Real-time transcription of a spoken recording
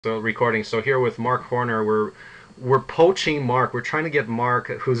So recording. So here with Mark Horner, we're poaching Mark. We're trying to get Mark,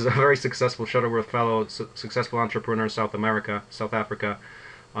 who's a very successful Shuttleworth Fellow, successful entrepreneur in South America, South Africa,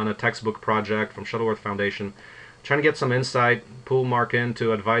 on a textbook project from Shuttleworth Foundation. Trying to get some insight, pull Mark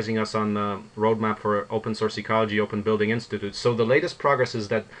into advising us on the roadmap for open source ecology, open building institute. So the latest progress is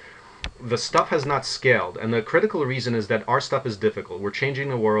that the stuff has not scaled, and the critical reason is that our stuff is difficult. We're changing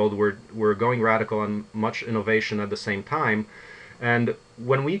the world. We're going radical on much innovation at the same time. And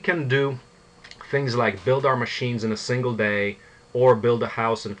when we can do things like build our machines in a single day or build a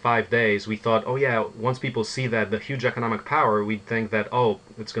house in 5 days, we thought, oh yeah, once people see that, the huge economic power, we'd think that, oh,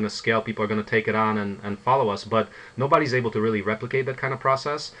 it's going to scale, people are going to take it on and follow us. But nobody's able to really replicate that kind of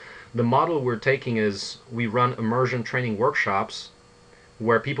process. The model we're taking is we run immersion training workshops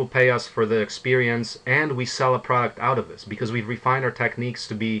where people pay us for the experience and we sell a product out of this because we've refined our techniques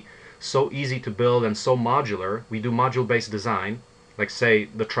to be so easy to build and so modular. We do module-based design. Like say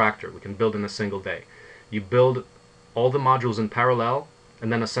the tractor, we can build in a single day. You build all the modules in parallel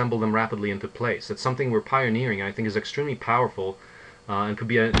and then assemble them rapidly into place. It's something we're pioneering and I think is extremely powerful and could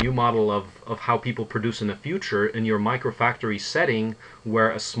be a new model of how people produce in the future in your microfactory setting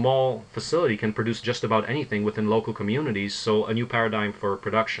where a small facility can produce just about anything within local communities, so a new paradigm for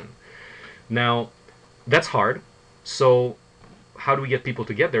production. Now, that's hard. So how do we get people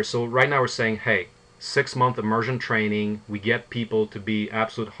to get there? So right now we're saying, hey, 6-month immersion training. We get people to be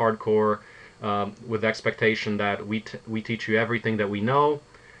absolute hardcore with the expectation that we teach you everything that we know,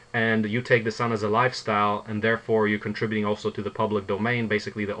 and you take this on as a lifestyle, and therefore you're contributing also to the public domain,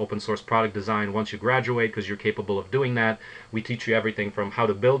 basically the open source product design once you graduate, because you're capable of doing that. We teach you everything from how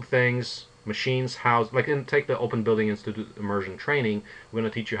to build things, machines, house, like take the Open Building Institute immersion training. We're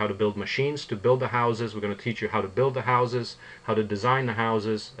going to teach you how to build machines to build the houses. We're going to teach you how to build the houses, how to design the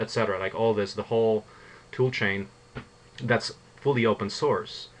houses, etc. Like all this, the whole tool chain that's fully open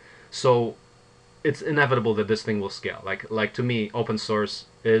source. So it's inevitable that this thing will scale. Like to me, open source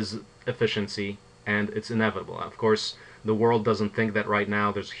is efficiency and it's inevitable. Of course, the world doesn't think that right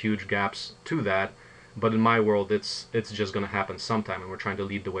now. There's huge gaps to that, but in my world it's just going to happen sometime and we're trying to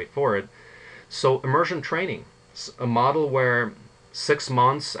lead the way for it. So immersion training, a model where 6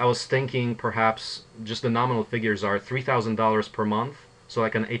 months, I was thinking perhaps just the nominal figures are $3,000 per month, so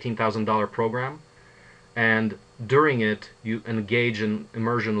like an $18,000 program. And during it, you engage in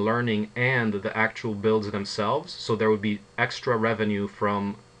immersion learning and the actual builds themselves. So there would be extra revenue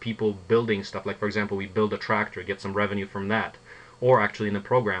from people building stuff. Like, for example, we build a tractor, get some revenue from that. Or actually in the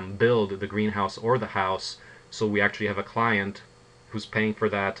program, build the greenhouse or the house. So we actually have a client who's paying for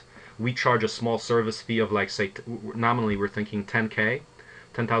that. We charge a small service fee of, like, say, nominally we're thinking 10K,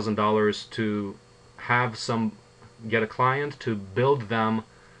 $10,000 to have get a client to build them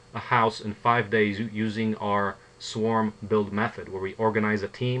a house in 5 days using our swarm build method, where we organize a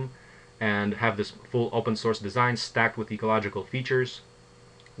team and have this full open source design stacked with ecological features.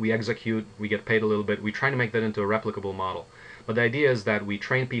 We execute, we get paid a little bit. We try to make that into a replicable model. But the idea is that we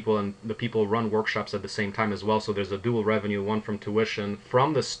train people and the people run workshops at the same time as well, so there's a dual revenue, one from tuition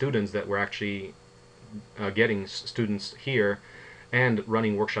from the students that we're actually getting students here and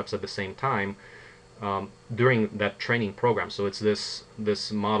running workshops at the same time during that training program. So it's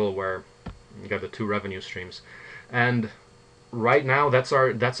this model where you got the two revenue streams. And right now that's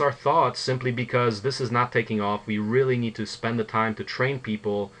our thought, simply because this is not taking off. We really need to spend the time to train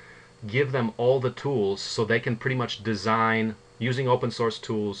people, give them all the tools so they can pretty much design using open source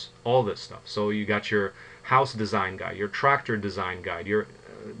tools all this stuff. So you got your house design guide, your tractor design guide. You're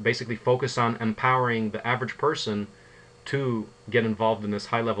basically focused on empowering the average person to get involved in this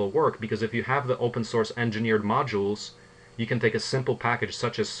high-level work, because if you have the open source engineered modules, you can take a simple package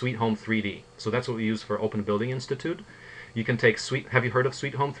such as Sweet Home 3D. So that's what we use for Open Building Institute. You can take have you heard of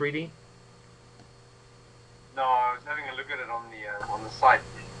Sweet Home 3D? No, I was having a look at it on the site.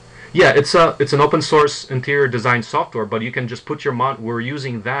 Yeah, it's an open source interior design software, but you can just put your we're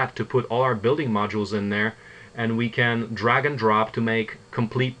using that to put all our building modules in there, and we can drag and drop to make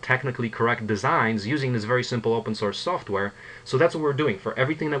complete technically correct designs using this very simple open source software. So that's what we're doing. For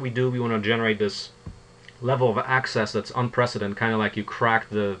everything that we do, we want to generate this level of access that's unprecedented, kind of like you crack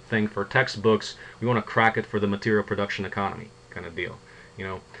the thing for textbooks. We want to crack it for the material production economy kind of deal, you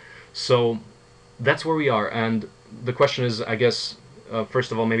know. So that's where we are, and the question is, I guess,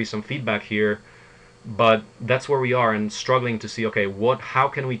 first of all, maybe some feedback here, but that's where we are, and struggling to see, okay, how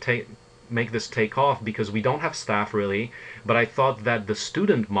can we make this take off, because we don't have staff really. But I thought that the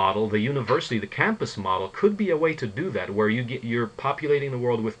student model, the university, the campus model could be a way to do that, where you're populating the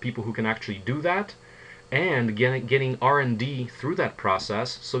world with people who can actually do that, and getting R&D through that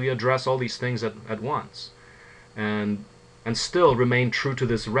process, so you address all these things at once. And and still remain true to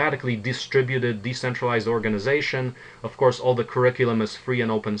this radically distributed, decentralized organization. Of course, all the curriculum is free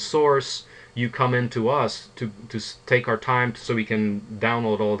and open source. You come into us to take our time so we can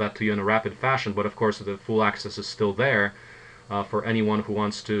download all that to you in a rapid fashion, but of course the full access is still there for anyone who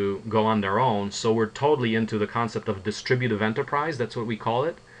wants to go on their own. So we're totally into the concept of distributive enterprise. That's what we call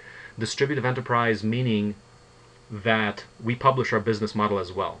it. Distributive enterprise meaning that we publish our business model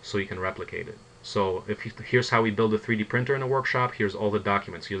as well, so you can replicate it. So if here's how we build a 3D printer in a workshop, here's all the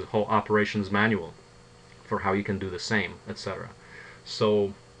documents, here's a whole operations manual for how you can do the same, etc.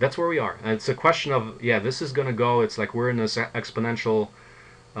 So that's where we are. And it's a question of, yeah, this is going to go, it's like we're in this exponential,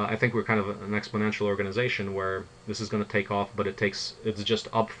 I think we're kind of an exponential organization where this is going to take off, but it's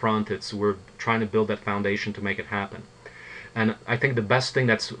just upfront, we're trying to build that foundation to make it happen. And I think the best thing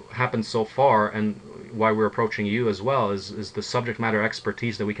that's happened so far, and why we're approaching you as well, is the subject matter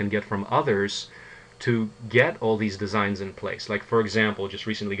expertise that we can get from others to get all these designs in place. Like, for example, just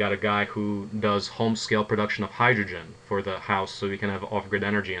recently got a guy who does home-scale production of hydrogen for the house so we can have off-grid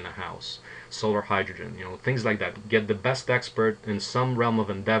energy in the house, solar hydrogen, things like that. Get the best expert in some realm of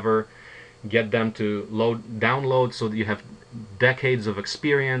endeavor, get them to download so that you have decades of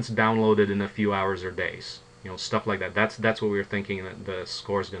experience downloaded in a few hours or days. Stuff like that. That's what we were thinking that the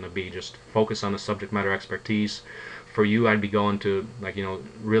score is going to be. Just focus on the subject matter expertise. For you, I'd be going to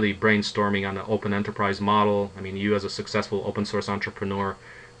really brainstorming on the open enterprise model. I mean, you as a successful open source entrepreneur,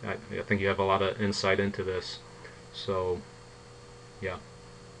 I think you have a lot of insight into this. So, yeah.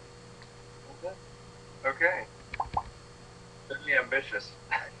 Okay. Certainly ambitious.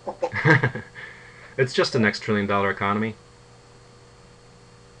 It's just the next $1 trillion economy.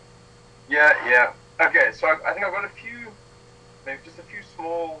 Yeah. Okay, so I think I've got maybe just a few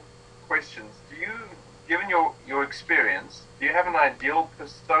small questions. Given your experience, do you have an ideal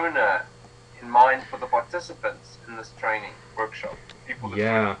persona in mind for the participants in this training workshop? People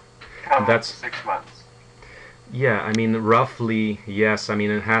that come for 6 months. Yeah, I mean, roughly, yes. I mean,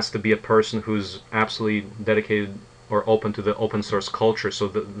 it has to be a person who's absolutely dedicated or open to the open source culture. So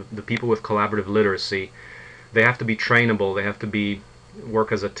the people with collaborative literacy, they have to be trainable. They have to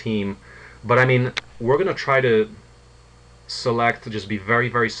work as a team. But I mean, we're going to try to just be very,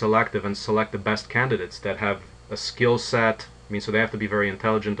 very selective and select the best candidates that have a skill set. I mean, so they have to be very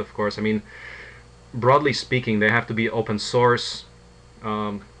intelligent, of course. I mean, broadly speaking, they have to be open source,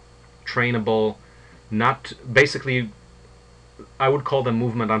 trainable, basically, I would call them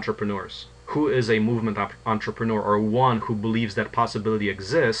movement entrepreneurs. Who is a movement entrepreneur, or one who believes that possibility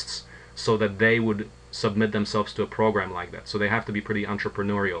exists so that they would submit themselves to a program like that? So they have to be pretty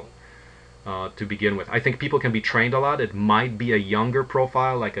entrepreneurial. To begin with. I think people can be trained a lot. It might be a younger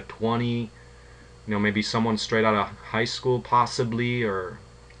profile, like a 20, maybe someone straight out of high school possibly, or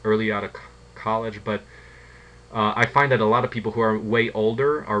early out of college, but I find that a lot of people who are way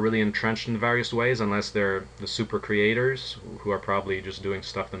older are really entrenched in various ways, unless they're the super creators who are probably just doing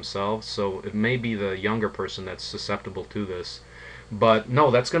stuff themselves. So it may be the younger person that's susceptible to this. But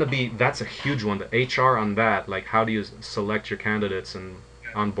no, that's a huge one. The HR on that, like how do you select your candidates and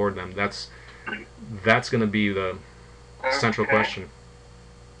onboard them? That's going to be the central question.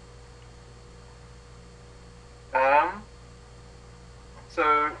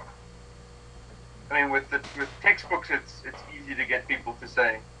 So, I mean, with textbooks, it's easy to get people to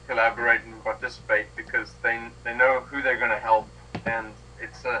say collaborate and participate because they know who they're going to help, and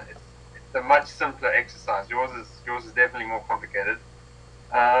it's a much simpler exercise. Yours is definitely more complicated.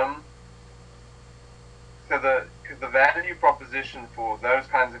 So the value proposition for those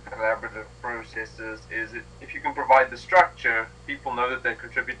kinds of collaborative processes is that if you can provide the structure, people know that they're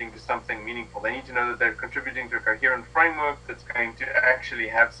contributing to something meaningful. They need to know that they're contributing to a coherent framework that's going to actually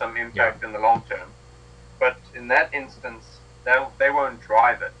have some impact in the long term. But in that instance, they won't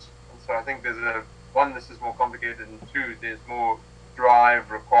drive it. And so I think this is more complicated, and two, there's more drive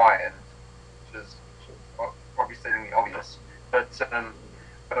required, which is probably stating the obvious. But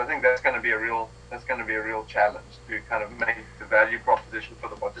I think that's going to be a real challenge to kind of make the value proposition for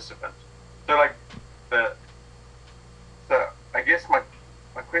the participant. So I guess my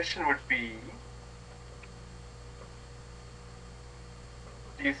question would be,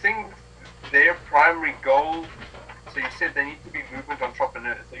 do you think their primary goal, so you said they need to be movement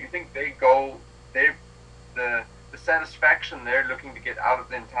entrepreneurs, so you think their goal, the satisfaction they're looking to get out of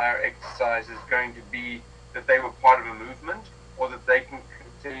the entire exercise is going to be that they were part of a movement, or that they can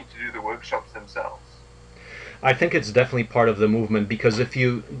continue to do the workshops themselves? I think it's definitely part of the movement, because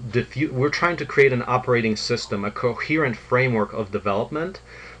we're trying to create an operating system, a coherent framework of development.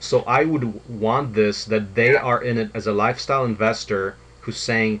 So I would want that they are in it as a lifestyle investor who's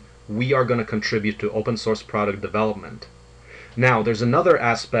saying, we are going to contribute to open source product development. Now, there's another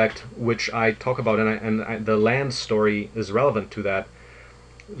aspect which I talk about, and the land story is relevant to that.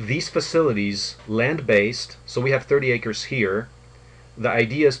 These facilities, land-based, so we have 30 acres here. The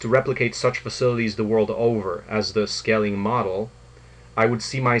idea is to replicate such facilities the world over as the scaling model. I would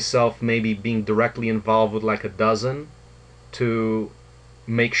see myself maybe being directly involved with like a dozen to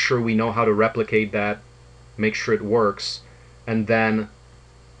make sure we know how to replicate that, make sure it works, and then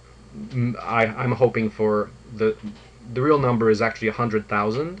I'm hoping for the real number is actually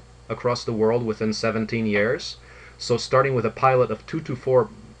 100,000 across the world within 17 years. So starting with a pilot of 2 to 4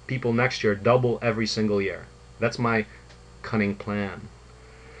 people next year, double every single year. That's my cunning plan.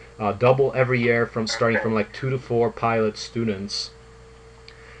 Double every year from starting from like 2 to 4 pilot students,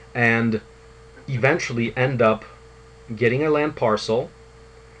 and eventually end up getting a land parcel,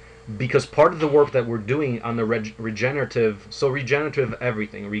 because part of the work that we're doing on the regenerative, so regenerative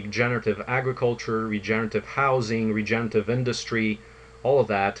everything, regenerative agriculture, regenerative housing, regenerative industry, all of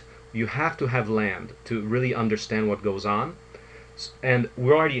that, you have to have land to really understand what goes on. And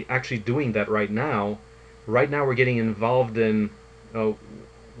we're already actually doing that right now. Right now we're getting involved in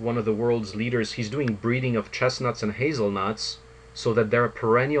one of the world's leaders. He's doing breeding of chestnuts and hazelnuts so that they're a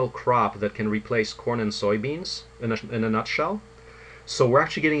perennial crop that can replace corn and soybeans in a nutshell. So we're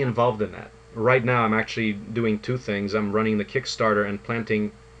actually getting involved in that. Right now I'm actually doing two things. I'm running the Kickstarter and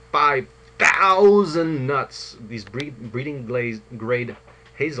planting 5,000 nuts, these breeding grade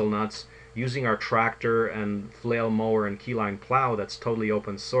hazelnuts, using our tractor and flail mower and keyline plow that's totally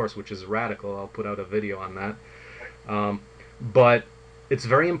open source, which is radical. I'll put out a video on that. But it's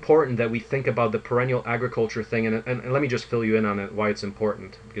very important that we think about the perennial agriculture thing, and let me just fill you in on it, why it's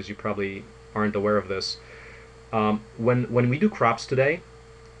important, because you probably aren't aware of this. When we do crops today,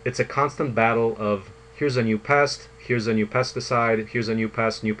 it's a constant battle of here's a new pest, here's a new pesticide, here's a new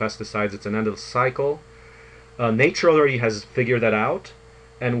pest, new pesticides. It's an endless cycle. Nature already has figured that out,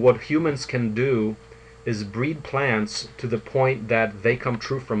 and what humans can do is breed plants to the point that they come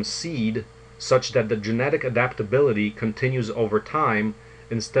true from seed, such that the genetic adaptability continues over time,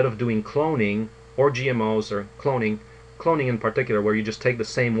 instead of doing cloning or GMOs or cloning in particular, where you just take the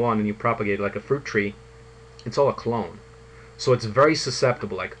same one and you propagate it like a fruit tree. It's all a clone. So it's very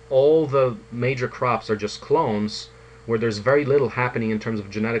susceptible. Like all the major crops are just clones where there's very little happening in terms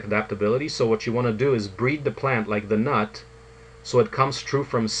of genetic adaptability. So what you want to do is breed the plant like the nut so it comes true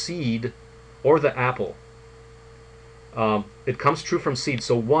from seed, or the apple. It comes true from seed.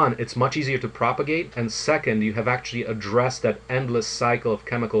 So one, it's much easier to propagate, and second, you have actually addressed that endless cycle of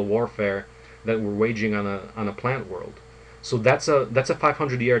chemical warfare that we're waging on a plant world. So that's a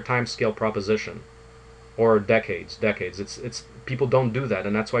 500-year time scale proposition. Or decades. It's people don't do that,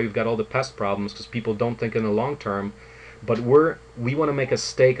 and that's why you've got all the pest problems, because people don't think in the long term. But we want to make a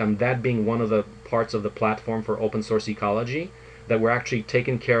stake on that being one of the parts of the platform for open source ecology, that we're actually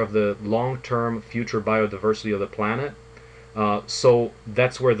taking care of the long-term future biodiversity of the planet. So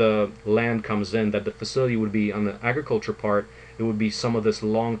that's where the land comes in, that the facility would be on the agriculture part. It would be some of this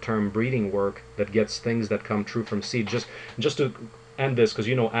long-term breeding work that gets things that come true from seed. Just to end this, because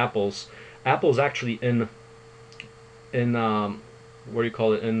you know apples actually in what do you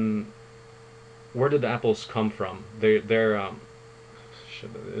call it, in where did the apples come from? They're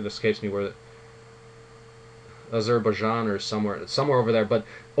it escapes me where, Azerbaijan or somewhere over there, but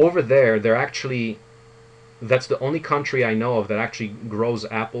over there they're actually, that's the only country I know of that actually grows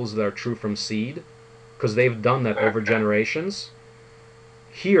apples that are true from seed, because they've done that over generations.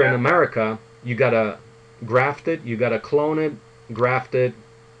 Here in America, you gotta graft it, you gotta clone it, graft it.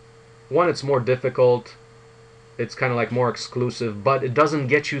 One, it's more difficult, it's kind of like more exclusive, but it doesn't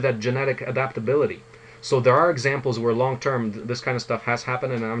get you that genetic adaptability. So there are examples where long term this kind of stuff has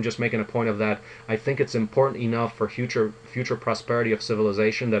happened, and I'm just making a point of that. I think it's important enough for future prosperity of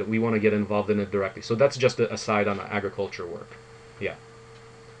civilization that we want to get involved in it directly. So that's just a aside on the agriculture work. Yeah.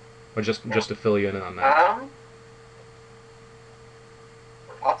 But just to fill you in on that.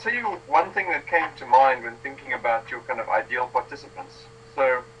 I'll tell you one thing that came to mind when thinking about your kind of ideal participants.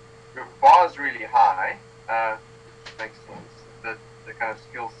 So your bar is really high, makes sense, the kind of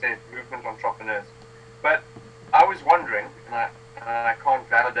skill set, movement entrepreneurs. But I was wondering, and I can't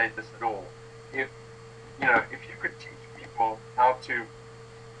validate this at all, if you could teach people how to,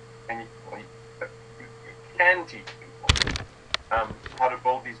 and you can teach people how to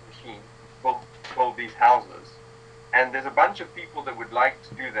build these machines, build these houses, and there's a bunch of people that would like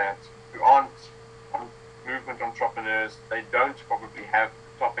to do that who aren't movement entrepreneurs. They don't probably have the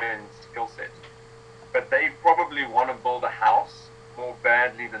top end skill set, but they probably want to build a house more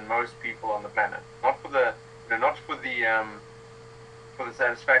badly than most people on the planet. Not for the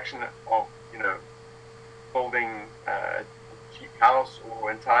satisfaction of building cheap house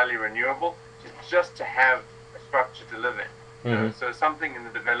or entirely renewable, just to have a structure to live in. You know, so something in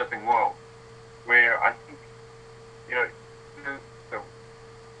the developing world where I think, you know, so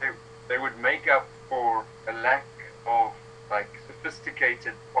they would make up for a lack of like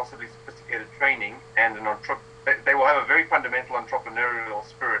possibly sophisticated training and they will have a very fundamental entrepreneurial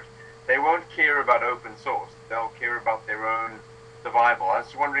spirit. They won't care about open source. They'll care about their own survival. I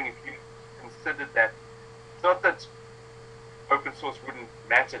was wondering if you considered that. It's not that open source wouldn't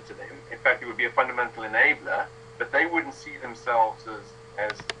matter to them. In fact, it would be a fundamental enabler, but they wouldn't see themselves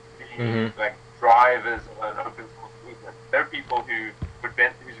as being like drivers of an open source movement. They're people whose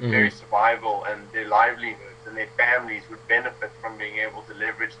very survival and their livelihoods and their families would benefit from being able to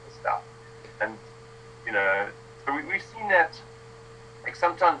leverage the stuff. And, you know, so we've seen that, like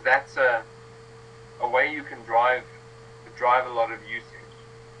sometimes that's a way you can drive a lot of usage.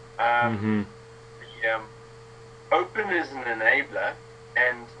 Open is an enabler,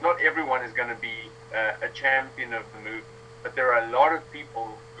 and not everyone is going to be a champion of the movement, but there are a lot of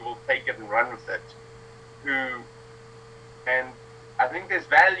people who will take it and run with it, and I think there's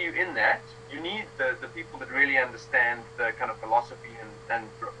value in that. You need the people that really understand the kind of philosophy and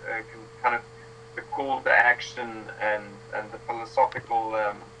kind of the call to action and the philosophical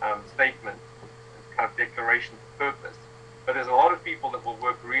statement, kind of declaration of purpose. But there's a lot of people that will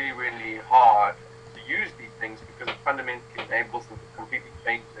work really, really hard to use these things because it fundamentally enables them to completely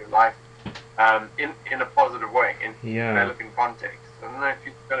change their life in a positive way, in developing context. I don't know if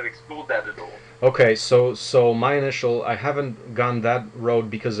you've kind of explored that at all. Okay, so I haven't gone that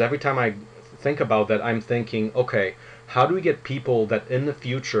road because every time I think about that, I'm thinking, okay, how do we get people that in the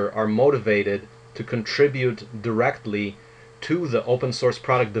future are motivated to contribute directly to the open source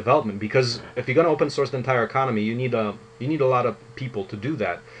product development? Because if you're going to open source the entire economy, you need a lot of people to do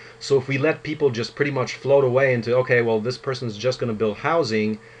that. So if we let people just pretty much float away into, okay, well, this person's just going to build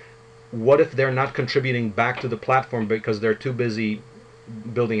housing, what if they're not contributing back to the platform because they're too busy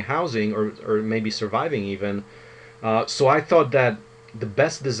building housing or maybe surviving even? So I thought that the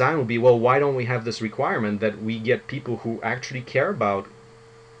best design would be, well, why don't we have this requirement that we get people who actually care about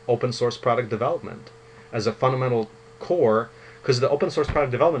open source product development as a fundamental core? Because the open source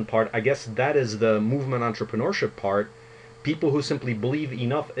product development part, I guess that is the movement entrepreneurship part. People who simply believe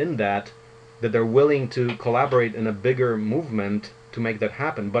enough in that they're willing to collaborate in a bigger movement to make that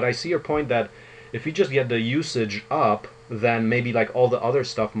happen. But I see your point that if you just get the usage up, then maybe like all the other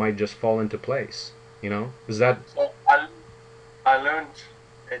stuff might just fall into place. You know, is that? So I learned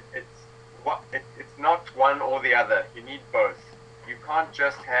it's not one or the other. You need both. You can't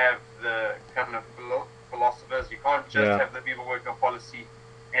just have the kind of philosophers. You can't just have the people working on policy.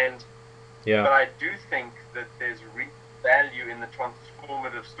 But I do think that there's real value in the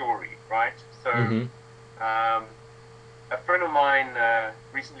transformative story, right? So a friend of mine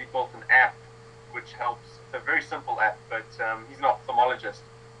recently built an app which helps. It's a very simple app, but he's an ophthalmologist,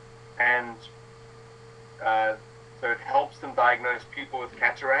 and so it helps them diagnose people with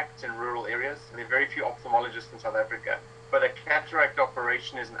cataracts in rural areas. And there are very few ophthalmologists in South Africa. But a cataract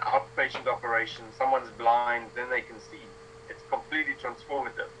operation is an outpatient operation. Someone's blind, then they can see. It's completely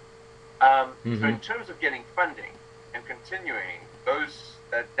transformative. So in terms of getting funding and continuing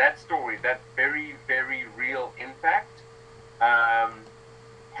that story, that very, very real impact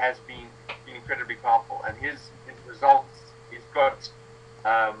has been incredibly powerful. And his results, he's got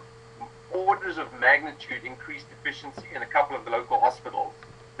orders of magnitude increased efficiency in a couple of the local hospitals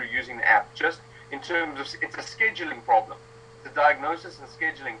through using the app. Just in terms of, it's a scheduling problem. It's a diagnosis and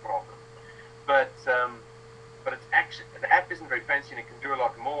scheduling problem. But it's actually, the app isn't very fancy and it can do a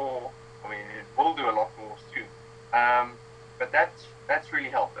lot more. I mean, it will do a lot more soon. But that's really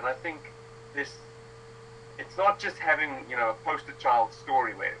helped. And I think it's not just having, you know, a poster child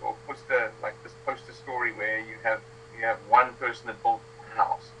story this poster story where you have one person that built a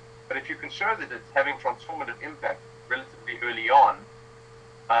house. But if you can show that it's having transformative impact relatively early on,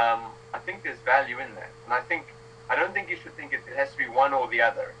 I think there's value in that. And I don't think you should think it has to be one or the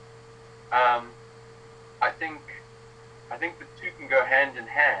other. I think the two can go hand in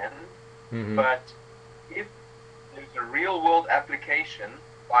hand, but if there's a real world application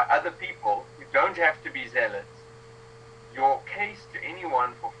by other people who don't have to be zealots, your case to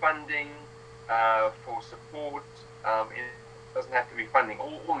anyone for funding, for support, it doesn't have to be funding,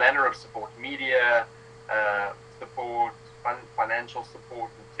 all manner of support, media support, financial support,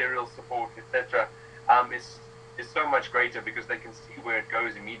 material support, etc., is so much greater because they can see where it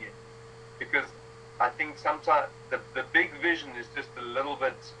goes immediately. Because I think sometimes the big vision is just a little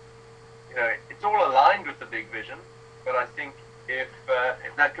bit, you know, it's all aligned with the big vision, but I think if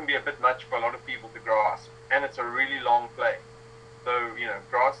that can be a bit much for a lot of people to grasp, and it's a really long play. So,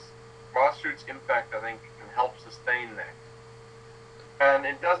 grassroots impact, I think, can help sustain that. And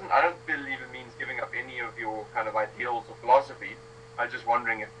I don't believe it means giving up any of your kind of ideals or philosophy. I was just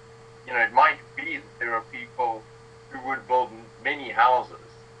wondering if, it might be that there are people who would build many houses.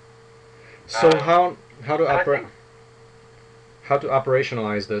 So Um, how to and I think, how to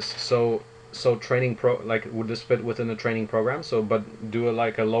operationalize this? So training like would this fit within the training program? So but do it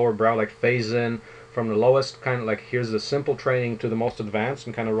like a lower brow, like phase in from the lowest kind of like here's the simple training to the most advanced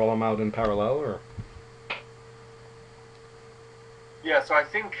and kind of roll them out in parallel, or yeah, so I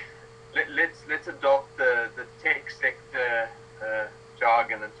think let's adopt the tech sector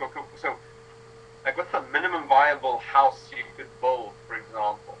jargon and talk. So, like, what's the minimum viable house you could build, for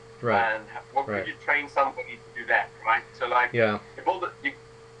example? right, And what right, could you train somebody to do that, right? So, like, yeah, you build it.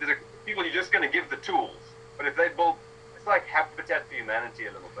 There's people you're just going to give the tools, but if they build, it's like Habitat for Humanity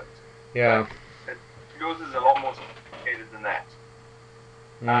a little bit. yeah, But yours is a lot more sophisticated than that.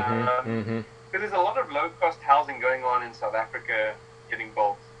 mhm, mhm, Because there's a lot of low-cost housing going on in South Africa getting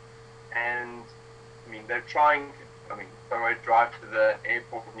built, and I mean they're trying to. I mean, so I drive to the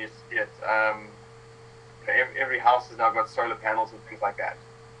airport and you see it. Every house has now got solar panels and things like that.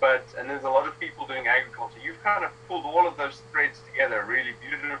 And there's a lot of people doing agriculture. You've kind of pulled all of those threads together really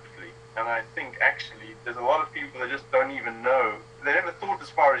beautifully, and I think actually there's a lot of people that just don't even know. They never thought as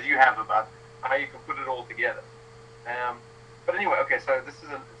far as you have about how you can put it all together. But anyway, okay, so it's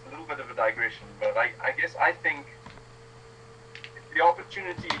a little bit of a digression, but I guess I think if the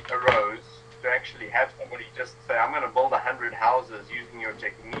opportunity arose to actually have somebody just say, I'm going to build 100 houses using your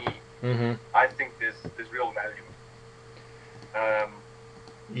technique, mhm. I think there's real value.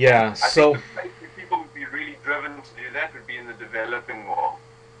 Yeah. I So think the place where people would be really driven to do that would be in the developing world.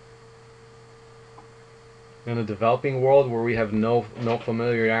 in a developing world where we have no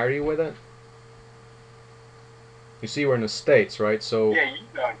familiarity with it, you see, we're in the States, right? So Yeah, you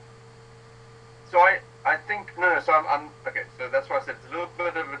don't. So I think, no, so I'm okay, so that's why I said it's a little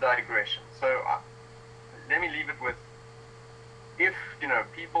bit of a digression. So let me leave it with, if,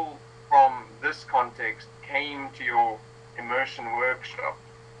 people from this context came to your immersion workshop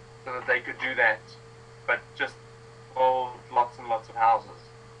so that they could do that, but just build lots and lots of houses,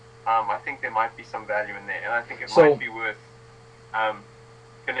 I think there might be some value in there. And I think it So might be worth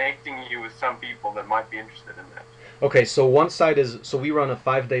connecting you with some people that might be interested in that. okay, so one side is so we run a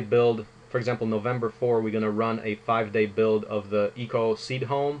 5 day build. For example, November 4, we're gonna run a 5 day build of the Eco Seed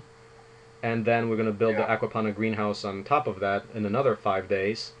Home, and then we're gonna build the Yeah. aquaponic greenhouse on top of that in another 5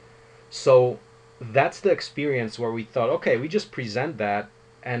 days. So that's the experience where we thought, okay, we just present that,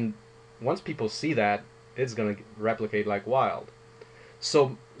 and once people see that, it's gonna replicate like wild.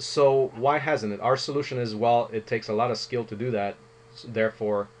 So why hasn't it? Our solution is, well, it takes a lot of skill to do that.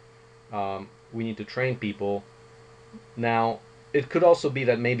 Therefore, we need to train people. Now, it could also be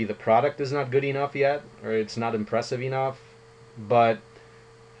that maybe the product is not good enough yet, or it's not impressive enough. But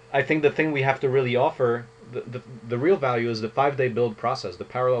I think the thing we have to really offer, the real value is the 5 day build process, the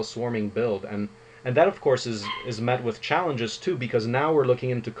parallel swarming build, and that of course is met with challenges too, because now we're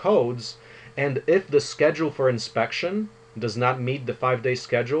looking into codes, and if the schedule for inspection does not meet the 5 day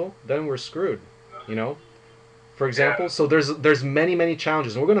schedule, then we're screwed. You know, for example. Yeah. So there's many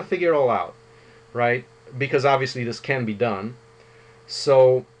challenges, and we're gonna figure it all out, right? Because obviously this can be done.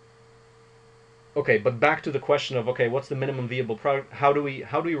 So okay, but back to the question of, okay, what's the minimum viable product? How do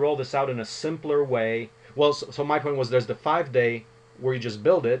we roll this out in a simpler way? Well, so my point was, there's the 5 day where you just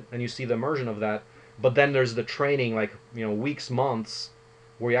build it and you see the immersion of that, but then there's the training, like, weeks, months,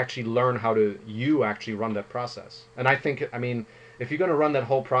 where you actually learn how to you actually run that process. And I think, I mean, if you're going to run that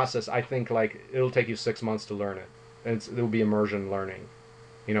whole process, I think like it'll take you 6 months to learn it, and it'll be immersion learning,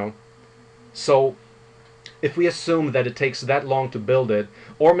 you know. So if we assume that it takes that long to build it,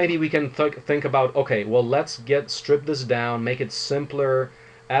 or maybe we can think about, okay, well, let's strip this down, make it simpler,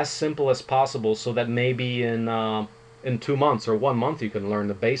 as simple as possible, so that maybe in 2 months or 1 month you can learn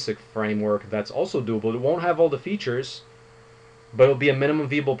the basic framework that's also doable. It won't have all the features, but it'll be a minimum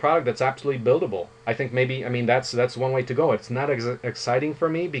viable product that's absolutely buildable. I think maybe, I mean, that's one way to go. It's not exciting for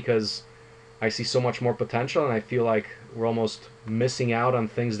me because I see so much more potential, and I feel like we're almost missing out on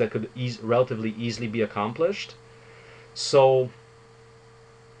things that could relatively easily be accomplished. So,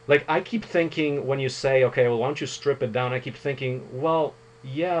 like, I keep thinking when you say, okay, well, why don't you strip it down? I keep thinking, well,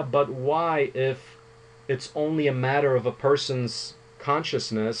 yeah, but why, if it's only a matter of a person's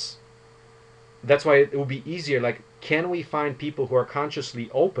consciousness? That's why it would be easier. Like, can we find people who are consciously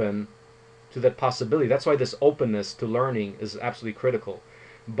open to that possibility? That's why this openness to learning is absolutely critical.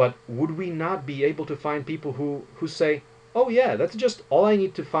 But would we not be able to find people who say, oh yeah, that's just all I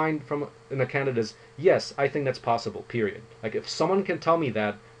need to find from in a candidate is, yes, I think that's possible, period. Like if someone can tell me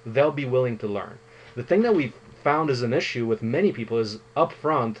that, they'll be willing to learn. The thing that we've found is an issue with many people is up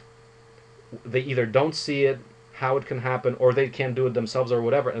front, they either don't see it, how it can happen, or they can't do it themselves or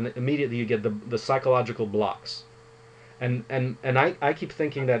whatever, and immediately you get the psychological blocks. And I keep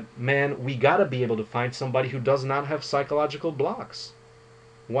thinking that, man, we gotta be able to find somebody who does not have psychological blocks.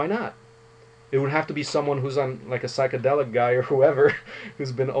 Why not? It would have to be someone who's on like a psychedelic guy or whoever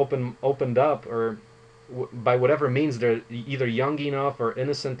who's been opened up, or by whatever means they're either young enough or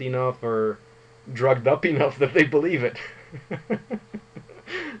innocent enough or drugged up enough that they believe it.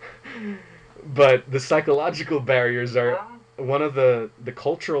 But the psychological barriers are one of the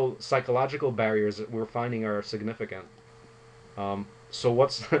cultural psychological barriers that we're finding are significant. So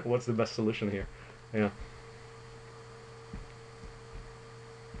what's what's the best solution here? Yeah.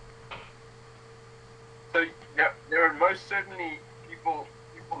 So yeah, there are most certainly people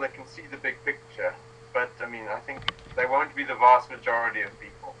that can see the big picture, but I mean, I think they won't be the vast majority of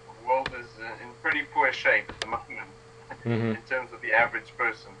people. The world is in pretty poor shape at the moment Mm-hmm. in terms of the average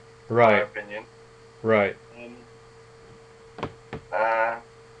person, in my Right. opinion. Right. Uh,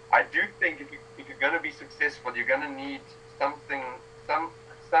 I do think if you're going to be successful, you're going to need something, some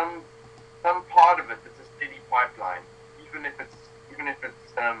some some part of it that's a steady pipeline, even if it's.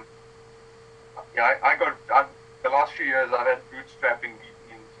 Yeah, the last few years I've had bootstrapping beaten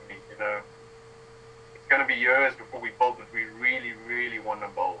into me. You know, it's going to be years before we build what we really, really want to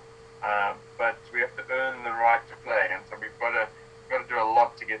build. But we have to earn the right to play, and so we've got to do a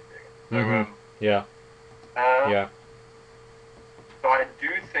lot to get there. So Mm-hmm. Yeah. uh, Yeah. so I do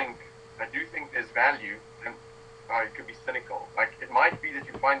think there's value, and it could be cynical. Like it might be that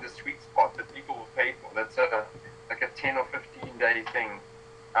you find the sweet spot that people will pay for. That's like a 10 or 15 day thing.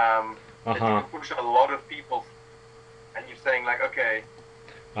 That you Uh-huh. can push a lot of people, and you're saying like, okay,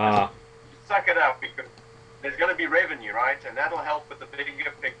 Uh, just suck it up because there's going to be revenue, right? And that'll help with the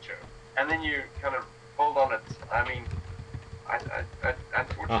bigger picture. And then you kind of hold on it. I mean,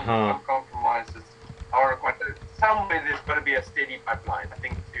 unfortunately, Uh-huh. some compromises are required. Somewhere there's got to be a steady pipeline. I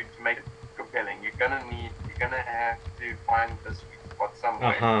think to make it compelling, you're going to have to find the sweet spot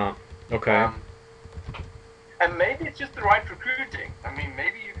somewhere. Uh-huh. Okay. And maybe it's just the right recruiting. I mean,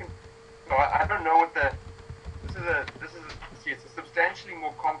 maybe you can. So I don't know what the. See, it's a substantially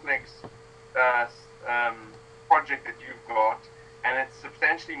more complex project that you've got, and it's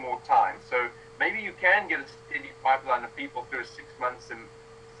substantially more time. So maybe you can get a steady pipeline of people through 6 months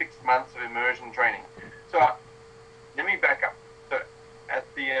of immersion training. So let me back up. So at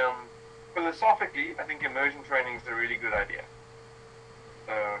the philosophically, I think immersion training is a really good idea.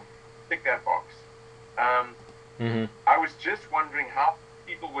 So tick that box. Mm-hmm. I was just wondering how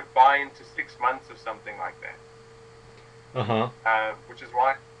people would buy into 6 months of something like that. Uh-huh. Which is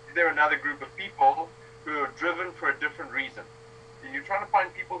why is there another group of people who are driven for a different reason. You're trying to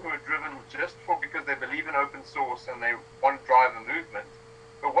find people who are driven just because they believe in open source and they want to drive a movement.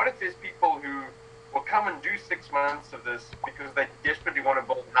 But what if there's people who will come and do 6 months of this because they desperately want to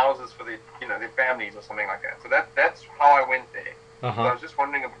build houses for their families or something like that. So that's how I went there. Uh-huh. So I was just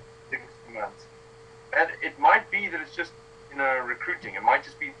wondering about 6 months. And it might be that it's just recruiting. It might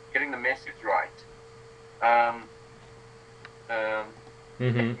just be getting the message right.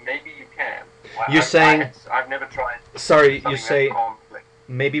 Mm-hmm. Maybe you can. You're saying... I've never tried. Sorry, you something say that complex.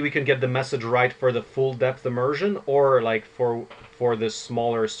 maybe we can get the message right for the full depth immersion, or like for this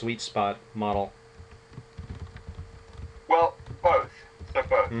smaller sweet spot model? Well, both. So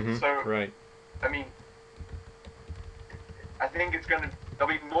both. Mm-hmm. So Right. I mean, I think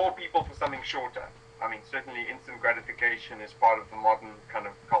there'll be more people for something shorter. I mean, certainly instant gratification is part of the modern kind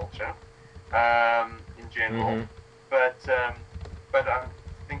of culture in general. Mm-hmm. But I'm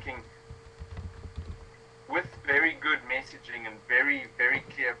thinking with very good messaging and very, very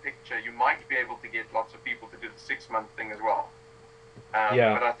clear picture, you might be able to get lots of people to do the 6 month thing as well.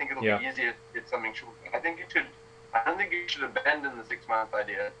 Yeah. But I think it'll Yeah. be easier to get something shorter. I don't think you should abandon the 6 month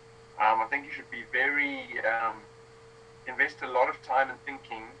idea. I think you should be invest a lot of time in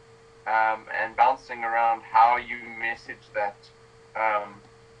thinking and bouncing around how you message that,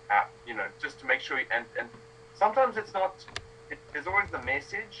 just to make sure. And sometimes it's not. There's always the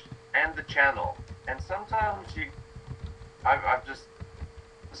message and the channel. And sometimes I've just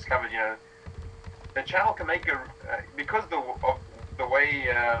discovered, the channel can make because of the way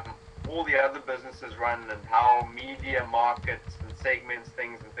all the other businesses run and how media markets and segments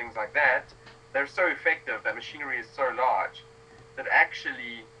things and things like that, they're so effective, that machinery is so large, that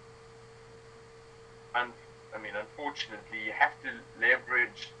actually, unfortunately, you have to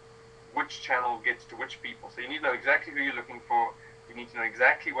leverage which channel gets to which people. So you need to know exactly who you're looking for. You need to know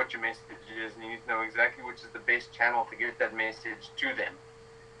exactly what your message is, and you need to know exactly which is the best channel to get that message to them.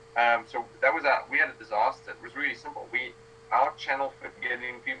 So that was we had a disaster. It was really simple. Our channel for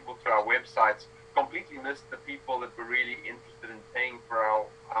getting people to our websites completely missed the people that were really interested in paying for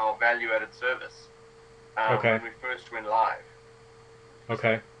our value-added service when we first went live.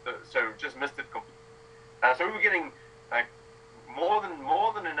 Okay. So just missed it completely. So we were getting like more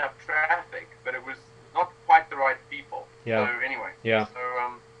than enough traffic, but it was not quite the right people. Yeah. So anyway. Yeah. So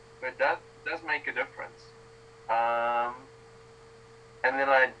but that does make a difference. And then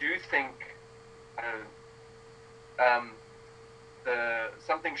I do think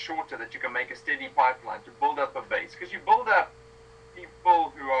something shorter that you can make a steady pipeline to build up a base, because you build up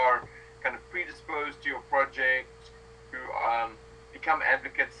people who are kind of predisposed to your project, who become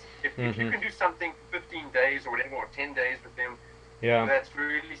advocates. If you can do something for 15 days or whatever, or 10 days with them, that's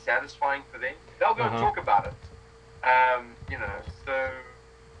really satisfying for them, they'll go and talk about it. So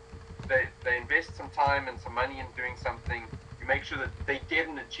they invest some time and some money in doing something. You make sure that they get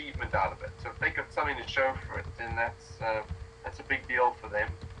an achievement out of it. So if they got something to show for it, then that's a big deal for them.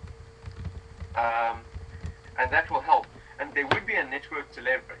 And that will help. And there would be a network to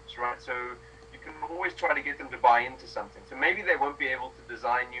leverage, right? So you can always try to get them to buy into something. So maybe they won't be able to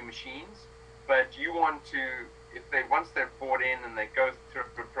design new machines, but you want to, once they're bought in and they go through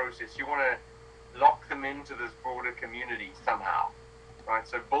a process, you want to lock them into this broader community somehow, right?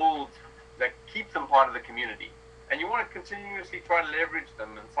 So keep them part of the community. And you want to continuously try to leverage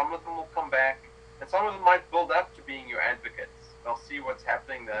them, and some of them will come back, and some of them might build up to being your advocates. They'll see what's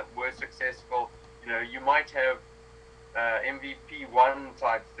happening, that we're successful. You might have MVP 1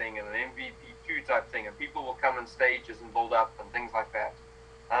 type thing and an MVP 2 type thing, and people will come in stages and build up and things like that.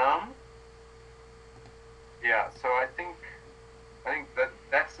 So I think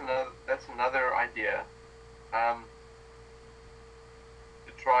that's another idea to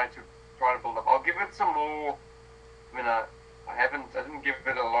try to build up. I'll give it some more. I didn't give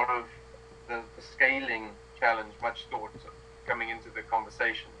it a lot of the scaling challenge much thought coming into the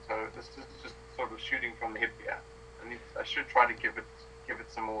conversation. So this is just sort of shooting from the hip here. I should try to give it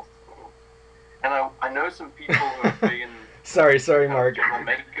some more thought. And I know some people who are big in sorry, Mark.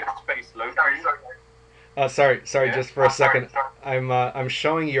 Makerspace locally. Sorry, just for a second. I'm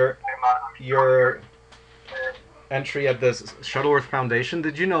showing your entry at the Shuttleworth Foundation.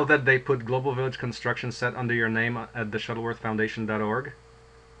 Did you know that they put Global Village Construction Set under your name at the shuttleworthfoundation.org?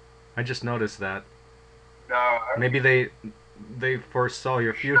 I just noticed that. No. Maybe they foresaw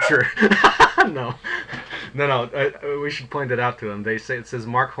your future. No. We should point it out to them. They say it says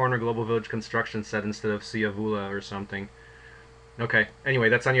Mark Horner Global Village Construction Set instead of Siyavula or something. Okay. Anyway,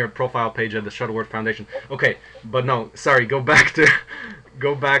 that's on your profile page at the Shuttleworth Foundation. Okay, but no, sorry. Go back to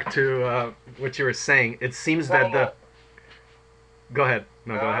what you were saying. It seems that the. Go ahead.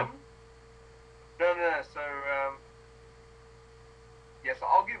 No, go ahead. No. So yes,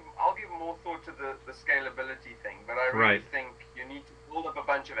 I'll give more thought to the scalability thing, but I really think you need to build up a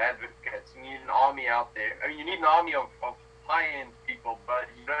bunch of advocates. You need an army out there. I mean, you need an army of high-end people, but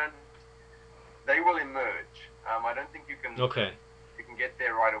you don't. They will emerge. I don't think you can. Okay. You can get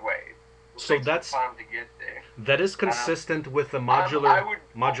there right away. So that's time to get there. That is consistent with the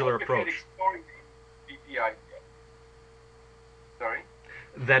modular approach. Sorry?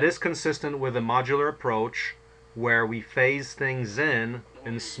 That is consistent with the modular approach, where we phase things in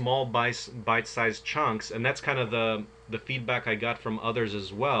small bite-sized chunks, and that's kind of the feedback I got from others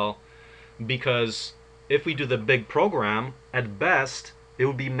as well, because if we do the big program, at best it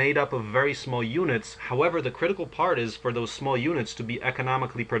would be made up of very small units. However, the critical part is for those small units to be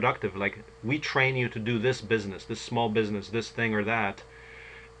economically productive. Like, we train you to do this business, this small business, this thing or that.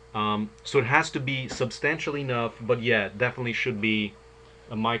 So it has to be substantial enough, but yeah, definitely should be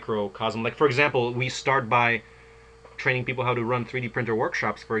a microcosm. Like, for example, we start by training people how to run 3D printer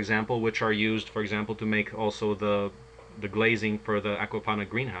workshops, for example, which are used, for example, to make also the glazing for the aquaponic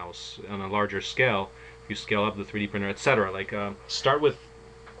greenhouse on a larger scale. If you scale up the 3D printer, etc. Like, start with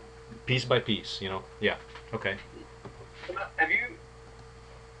piece by piece, Yeah. Okay. Have you?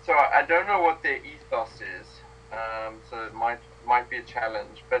 So I don't know what their ethos is. So it might be a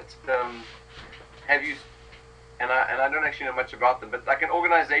challenge. But have you? And I don't actually know much about them. But like an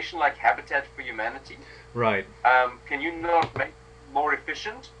organization like Habitat for Humanity. Right. Can you not make it more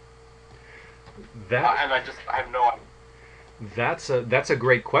efficient? That. I have no idea. That's a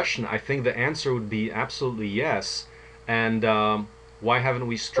great question. I think the answer would be absolutely yes. And why haven't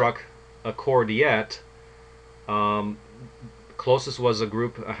we struck a chord yet? Closest was a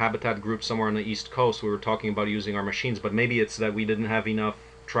habitat group somewhere on the East Coast. We were talking about using our machines, but maybe it's that we didn't have enough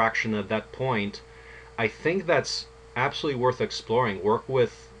traction at that point, I think that's absolutely worth exploring. Work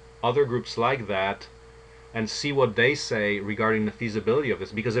with other groups like that and see what they say regarding the feasibility of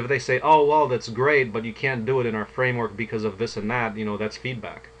this. Because if they say, oh, well, that's great, but you can't do it in our framework because of this and that, that's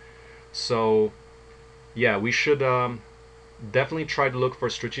feedback. So, yeah, we should definitely try to look for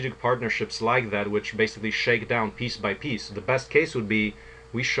strategic partnerships like that, which basically shake down piece by piece. The best case would be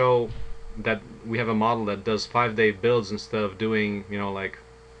we show that we have a model that does 5-day builds instead of doing, like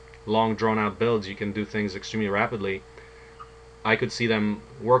long drawn out builds. You can do things extremely rapidly. I could see them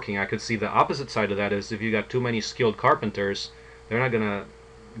working. I could see the opposite side of that is if you got too many skilled carpenters, they're not going to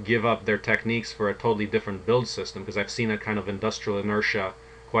give up their techniques for a totally different build system, because I've seen that kind of industrial inertia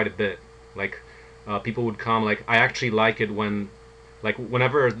quite a bit. Like people would come, like I actually like it when, like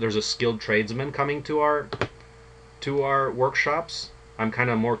whenever there's a skilled tradesman coming to our workshops, I'm kind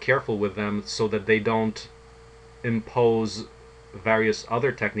of more careful with them so that they don't impose various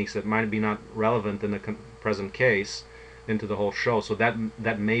other techniques that might be not relevant in the present case into the whole show. So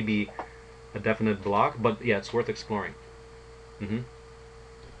that may be a definite block, but yeah, it's worth exploring. Mm-hmm.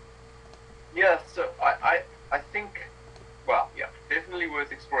 Yeah, so I think, well, yeah, definitely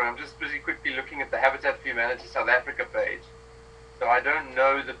worth exploring. I'm just busy quickly looking at the Habitat for Humanity South Africa page. So I don't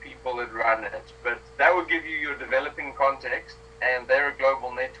know the people that run it, but that will give you your developing context, and they're a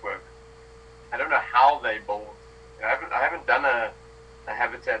global network. I don't know how they build. I haven't done a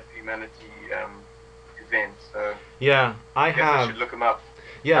Habitat for Humanity event, so yeah, I guess I should look them up.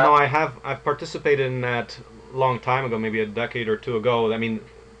 Yeah, no, I've participated in that long time ago, maybe a decade or two ago. I mean,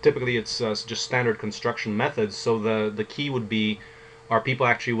 typically it's just standard construction methods. So the key would be, are people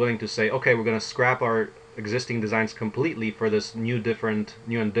actually willing to say, okay, we're going to scrap our existing designs completely for this new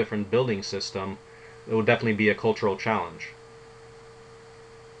and different building system? It would definitely be a cultural challenge.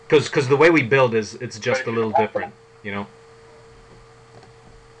 Because the way we build it's just a little different,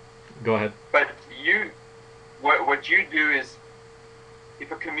 Go ahead. But what you do is,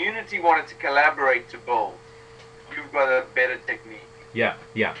 if a community wanted to collaborate to build, you've got a better technique. Yeah,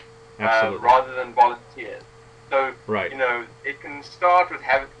 absolutely. Rather than volunteers. So, right. It can start with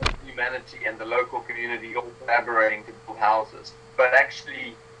Habitat for Humanity and the local community all collaborating to build houses. But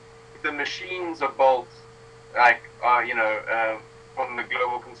actually, if the machines are built, like, from the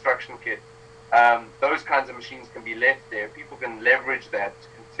global construction kit, those kinds of machines can be left there. People can leverage that to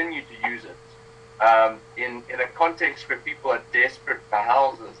continue to use it. In a context where people are desperate for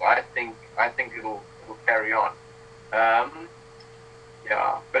houses, I think it'll carry on.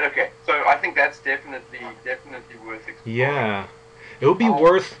 Yeah, but okay. So I think that's definitely worth exploring. Yeah, it would be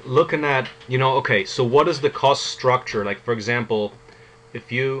worth looking at. Okay, so what is the cost structure? Like, for example,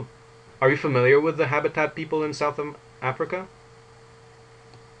 are you familiar with the Habitat people in South Africa?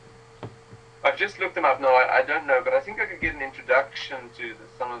 I've just looked them up. No, I don't know, but I think I could get an introduction to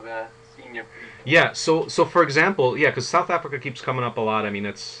some of the senior people. Yeah, so for example, yeah, because South Africa keeps coming up a lot. I mean,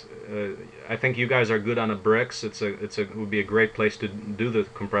 it's I think you guys are good on the bricks. It would be a great place to do the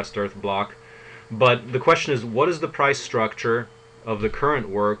compressed earth block. But the question is, what is the price structure of the current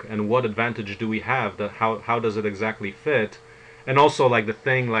work, and what advantage do we have? How does it exactly fit? And also, like the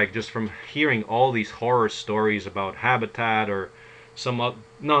thing, like just from hearing all these horror stories about Habitat or I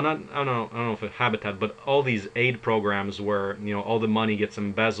don't know if it's Habitat, but all these aid programs where all the money gets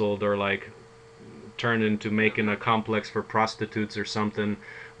embezzled or like turned into making a complex for prostitutes or something,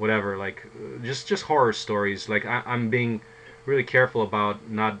 whatever. Like just horror stories. Like I'm being really careful about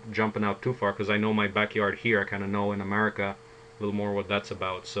not jumping out too far, because I know my backyard here. I kind of know in America a little more what that's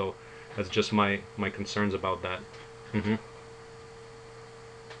about. So that's just my concerns about that. Mm-hmm.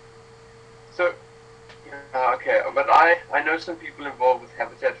 So. Okay, but I know some people involved with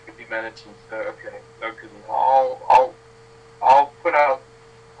Habitat for Humanity, so okay, locally.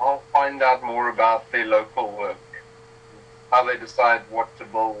 I'll find out more about their local work, how they decide what to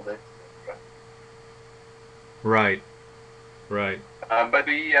build, etc. Right. But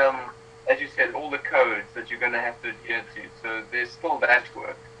as you said, all the codes that you're going to have to adhere to, so there's still that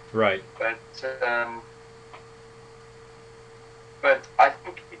work. Right. But I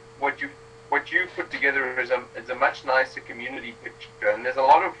think what you put together is a much nicer community picture, and there's a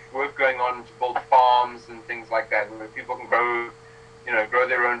lot of work going on to build farms and things like that, where people can grow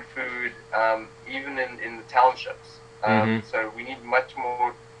their own food, even in the townships. So we need much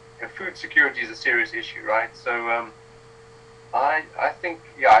more. Food security is a serious issue, right? So I think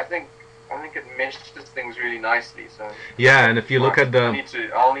it meshes things really nicely. So yeah, and if you look at I'll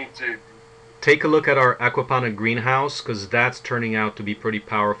need to. Take a look at our aquaponic greenhouse, because that's turning out to be pretty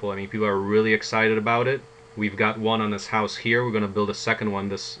powerful. I mean, people are really excited about it. We've got one on this house here. We're going to build a second one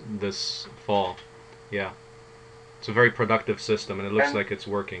this fall. Yeah. It's a very productive system, and it looks And like it's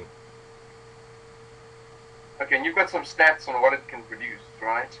working. okay, and you've got some stats on what it can produce,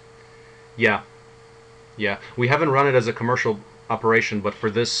 right? Yeah, yeah. We haven't run it as a commercial operation, but for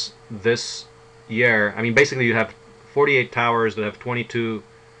this year, I mean, basically you have 48 towers that have 22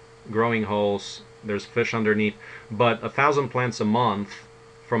 growing holes. There's fish underneath, but 1,000 plants a month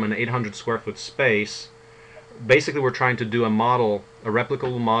from an 800 square foot space. Basically, we're trying to do a model, a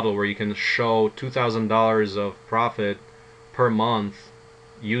replicable model, where you can show $2,000 of profit per month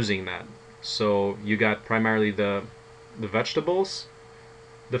using that. So you got primarily the vegetables,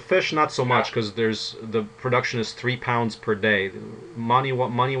 the fish not so much Yeah. because there's the production is 3 pounds per day. Money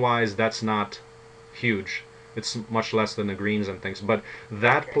wise, that's not huge. It's much less than the greens and things. But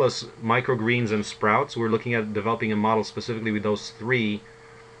that Okay. plus microgreens and sprouts, we're looking at developing a model specifically with those three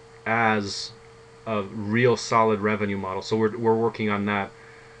as a real solid revenue model. So we're working on that.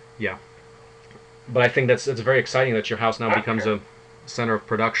 Yeah. But I think it's very exciting that your house now becomes Okay. a center of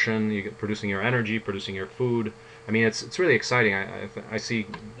production. You're producing your energy, producing your food. I mean, it's really exciting. I see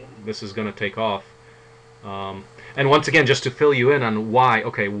this is going to take off. And once again, just to fill you in on why.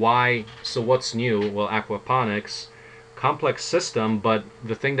 Okay, why? So what's new? Well, aquaponics, complex system, but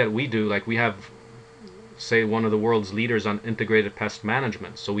the thing that we do, like we have, say, one of the world's leaders on integrated pest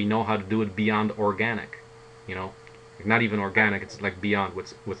management, so we know how to do it beyond organic. You know, like not even organic. It's like beyond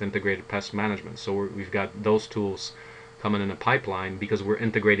with integrated pest management. So we've got those tools coming in a pipeline because we're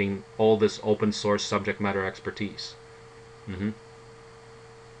integrating all this open source subject matter expertise. Mm-hmm.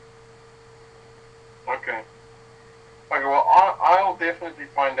 Okay. Okay. Well, I'll definitely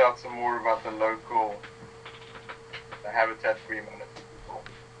find out some more about the habitat for humanity people.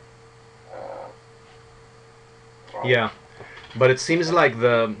 Uh, well, Yeah, but it seems like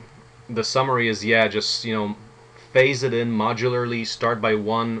the summary is, yeah, just phase it in modularly, start by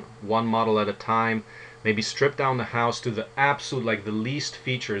one model at a time, maybe strip down the house to the absolute, like the least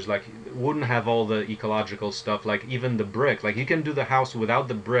features, like it wouldn't have all the ecological stuff, like even the brick. Like you can do the house without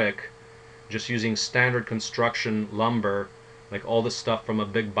the brick, just using standard construction lumber, like all the stuff from a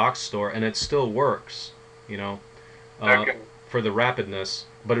big box store, and it still works, you know, uh, okay. for the rapidness,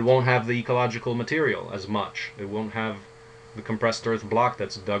 but it won't have the ecological material as much. It won't have the compressed earth block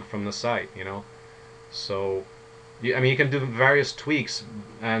that's dug from the site, you know. So, I mean, you can do various tweaks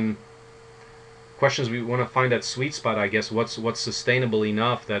and questions. We want to find that sweet spot, I guess. What's sustainable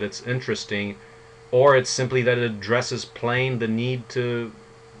enough that it's interesting, or it's simply that it addresses plain the need to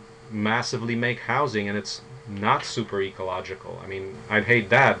massively make housing, and it's not super ecological. I mean, I'd hate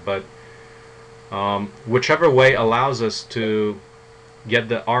that, but whichever way allows us to get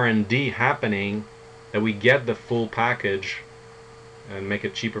the R&D happening, that we get the full package and make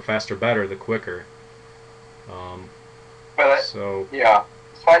it cheaper, faster, better, the quicker. Um, But so yeah.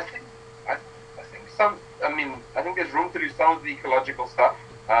 So I think some. I mean, I think there's room to do some of the ecological stuff.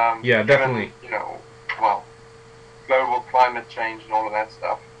 yeah, Given definitely. well, global climate change and all of that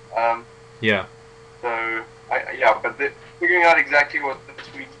stuff. Yeah, So yeah, but figuring out exactly what the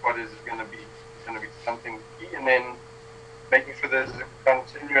sweet spot is going to be something key, and then making sure there's a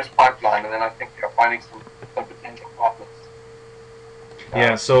continuous pipeline, and then I think finding some potential partners.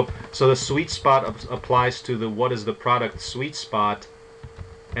 yeah. So the sweet spot applies to the what is the product sweet spot,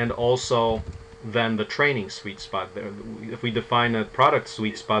 and also then the training sweet spot. If we define a product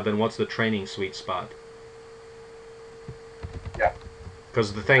sweet spot, then what's the training sweet spot? Yeah.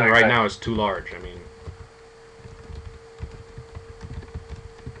 Because the thing right Okay. now is too large. I mean,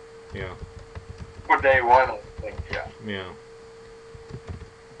 yeah, For day one, I think. Yeah. yeah.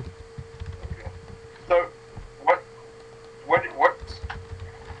 Okay. So what what?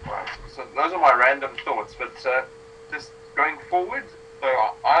 Well, so those are my random thoughts, but just going forward, so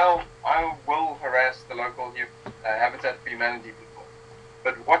I will harass the local Habitat for Humanity people.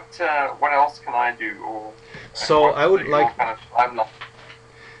 But what else can I do, or So what's I would your like, kind of timeline?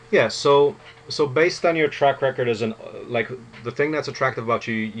 yeah. So based on your track record as an like the thing that's attractive about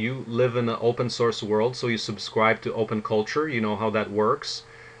you, you live in an open source world, so you subscribe to open culture. You know how that works,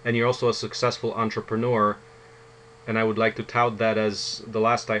 and you're also a successful entrepreneur. And I would like to tout that as the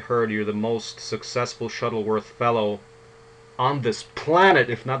last I heard, you're the most successful Shuttleworth Fellow on this planet,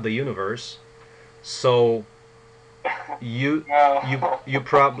 if not the universe. So you you Well,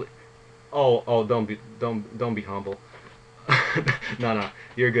 probably oh don't be humble. No,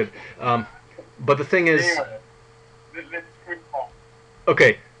 you're good. But the thing is, anyway, let's move on.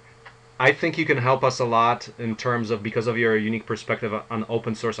 okay, I think you can help us a lot in terms of because of your unique perspective on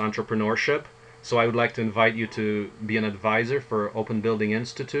open source entrepreneurship. So I would like to invite you to be an advisor for Open Building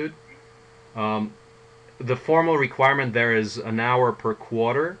Institute. Um, the formal requirement there is an hour per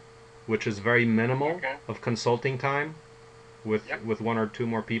quarter which is very minimal Okay. of consulting time with Yep. with one or two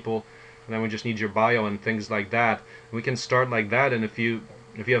more people, and then we just need your bio and things like that. We can start like that, and if you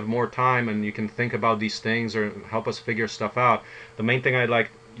have more time and you can think about these things or help us figure stuff out. The main thing I'd like,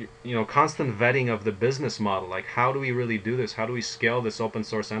 constant vetting of the business model. Like, how do we really do this? How do we scale this open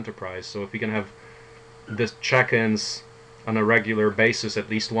source enterprise? So if we can have this check-ins on a regular basis, at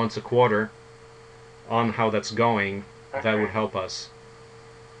least once a quarter, on how that's going, that would Okay. help us.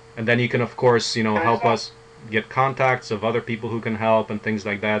 And then you can, of course, And is help that, us get contacts of other people who can help and things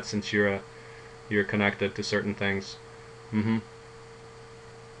like that, since you're connected to certain things. Hmm.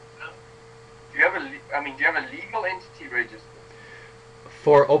 do you have do you have a legal entity registered?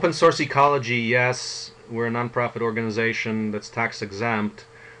 For open source ecology, yes, we're a nonprofit organization that's tax exempt.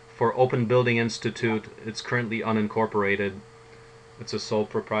 For Open Building Institute, it's currently unincorporated. It's a sole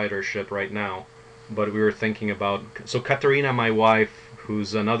proprietorship right now. But we were thinking about, so Katerina, my wife,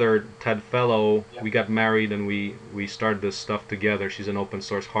 who's another TED fellow, Yeah. we got married and we started this stuff together. She's an open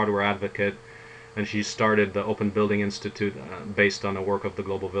source hardware advocate, and she started the Open Building Institute based on the work of the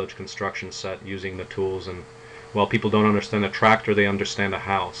Global Village Construction Set, using the tools. And while people don't understand a tractor, they understand a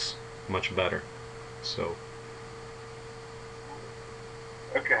house much better. So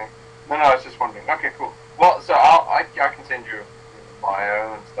Okay. No, I was just wondering. Okay, cool. Well, so I can send you a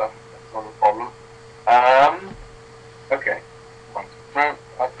bio and stuff. That's not a problem. Okay. Right. No,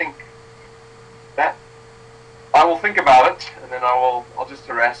 I think that I will think about it, and then I'll just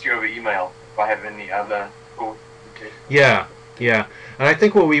harass you over email if I have any other thoughts. Okay. yeah, yeah. And I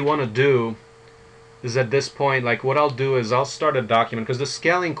think what we want to do is, at this point, like, what I'll do is I'll start a document, because the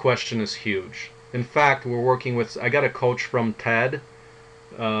scaling question is huge. In fact, we're working with, I got a coach from TED,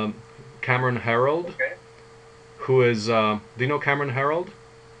 um, Cameron Harold, Okay. who is, do you know Cameron Harold?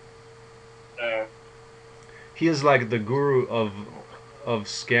 Uh, He is like the guru of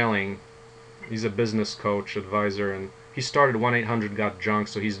scaling. He's a business coach, advisor, and he started 1-800-GOT-JUNK,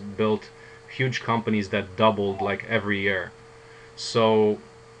 so he's built huge companies that doubled like every year. So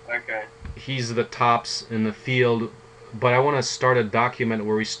okay. he's the tops in the field, but I want to start a document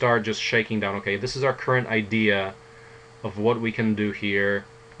where we start just shaking down, okay, this is our current idea of what we can do here,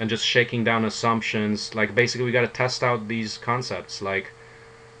 and just shaking down assumptions. Like, basically we got to test out these concepts. Like,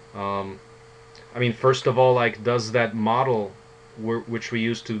 first of all, like, does that model which we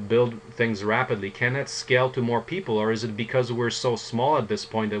use to build things rapidly, can that scale to more people, or is it because we're so small at this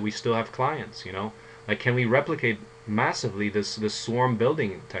point that we still have clients? Like, can we replicate massively this swarm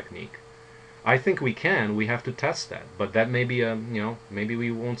building technique? I think we can. We have to test that, but that may be maybe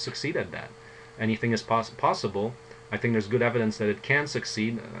we won't succeed at that. Anything is possible. I think there's good evidence that it can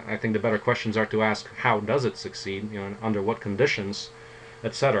succeed. I think the better questions are to ask, how does it succeed? Under what conditions,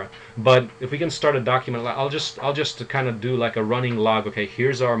 etc. But if we can start a document, I'll just kind of do like a running log. Okay,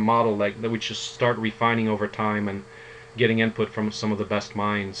 here's our model, like, that we just start refining over time and getting input from some of the best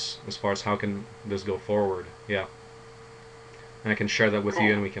minds as far as how can this go forward. Yeah, and I can share that with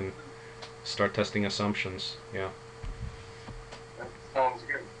you, and we can start testing assumptions. Yeah. That sounds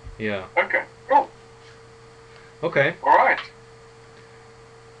good. Yeah. Okay. Cool. Okay. All right.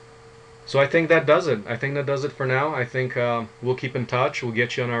 So I think that does it. I think that does it for now. I think we'll keep in touch. We'll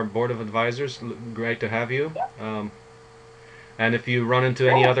get you on our board of advisors. Great to have you. And if you run into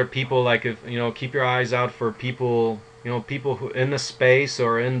any other people, like, if keep your eyes out for people, people who in the space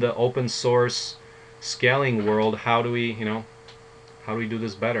or in the open source scaling world. How do we do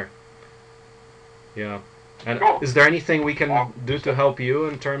this better? Yeah. And Cool. is there anything we can do to help you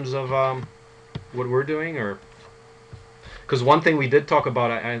in terms of what we're doing, or? Because one thing we did talk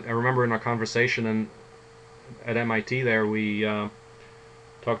about, I remember in our conversation at MIT there, we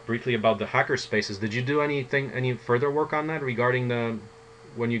talked briefly about the hacker spaces. Did you do any further work on that regarding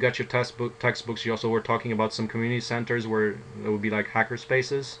when you got your textbooks? You also were talking about some community centers where it would be like hacker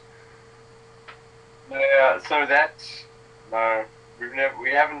spaces. Yeah. So that's no, we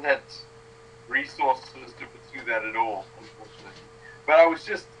haven't had resources to pursue that at all, unfortunately. But I was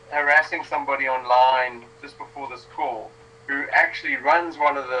just harassing somebody online just before this call, who actually runs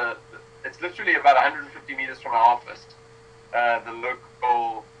one of it's literally about 150 meters from our office, the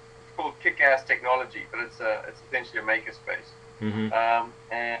local, it's called Kick-Ass Technology, but it's essentially a makerspace. Mm-hmm.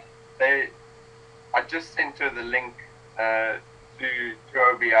 And I just sent her the link to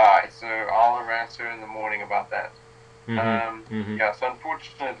OBI, so I'll harass her in the morning about that. Mm-hmm. Mm-hmm. Yeah, so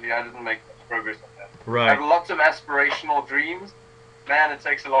unfortunately I didn't make much progress on that. Right. I have lots of aspirational dreams. Man, it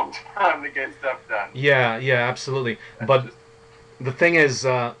takes a long time to get stuff done. Yeah, absolutely. But the thing is,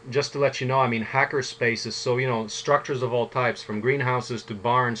 just to let you know, hacker spaces, so, structures of all types, from greenhouses to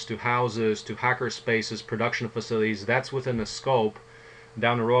barns to houses to hacker spaces, production facilities, that's within the scope.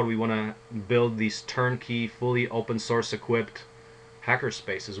 down the road we want to build these turnkey, fully open source equipped hacker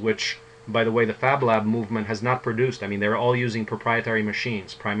spaces, which, by the way, the Fab Lab movement has not produced. I mean, they're all using proprietary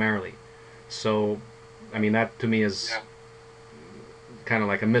machines primarily. So, I mean, that to me is kind of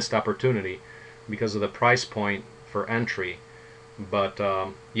like a missed opportunity because of the price point for entry. But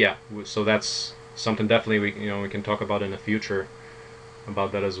yeah, so that's something definitely we can talk about in the future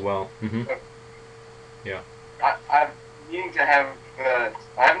about that as well. Yeah. I'm needing to have. I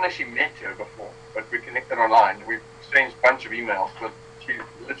haven't actually met her before, but we're connected online. We've exchanged a bunch of emails, but she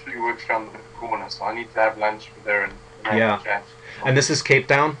literally works around the corner, so I need to have lunch with her and have a chat. And this is Cape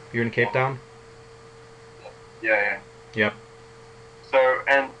Town? You're in Cape Town? Yeah. Yep. So,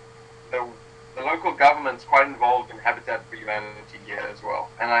 and the local government's quite involved in habitat for humanity here as well.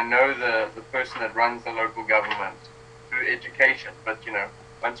 And I know the person that runs the local government through education, but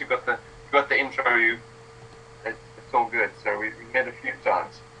once you got the intro, it's all good. So we met a few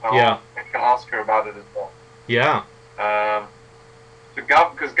times. I can ask her about it as well. Yeah.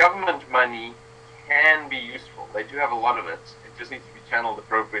 Because government money can be useful. They do have a lot of it. It just needs to be channeled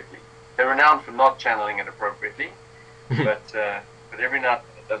appropriately. They're renowned for not channeling it appropriately, but every now and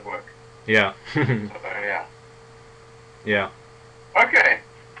then it does work. Yeah. So, yeah. Yeah. Okay.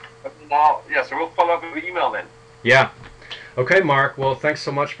 Now, so we'll follow up with email then. Yeah. Okay, Mark. Well, thanks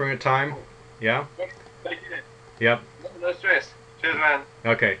so much for your time. Yeah? Thank you. Yep. No stress. Cheers, man.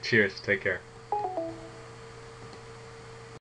 Okay, cheers. Take care.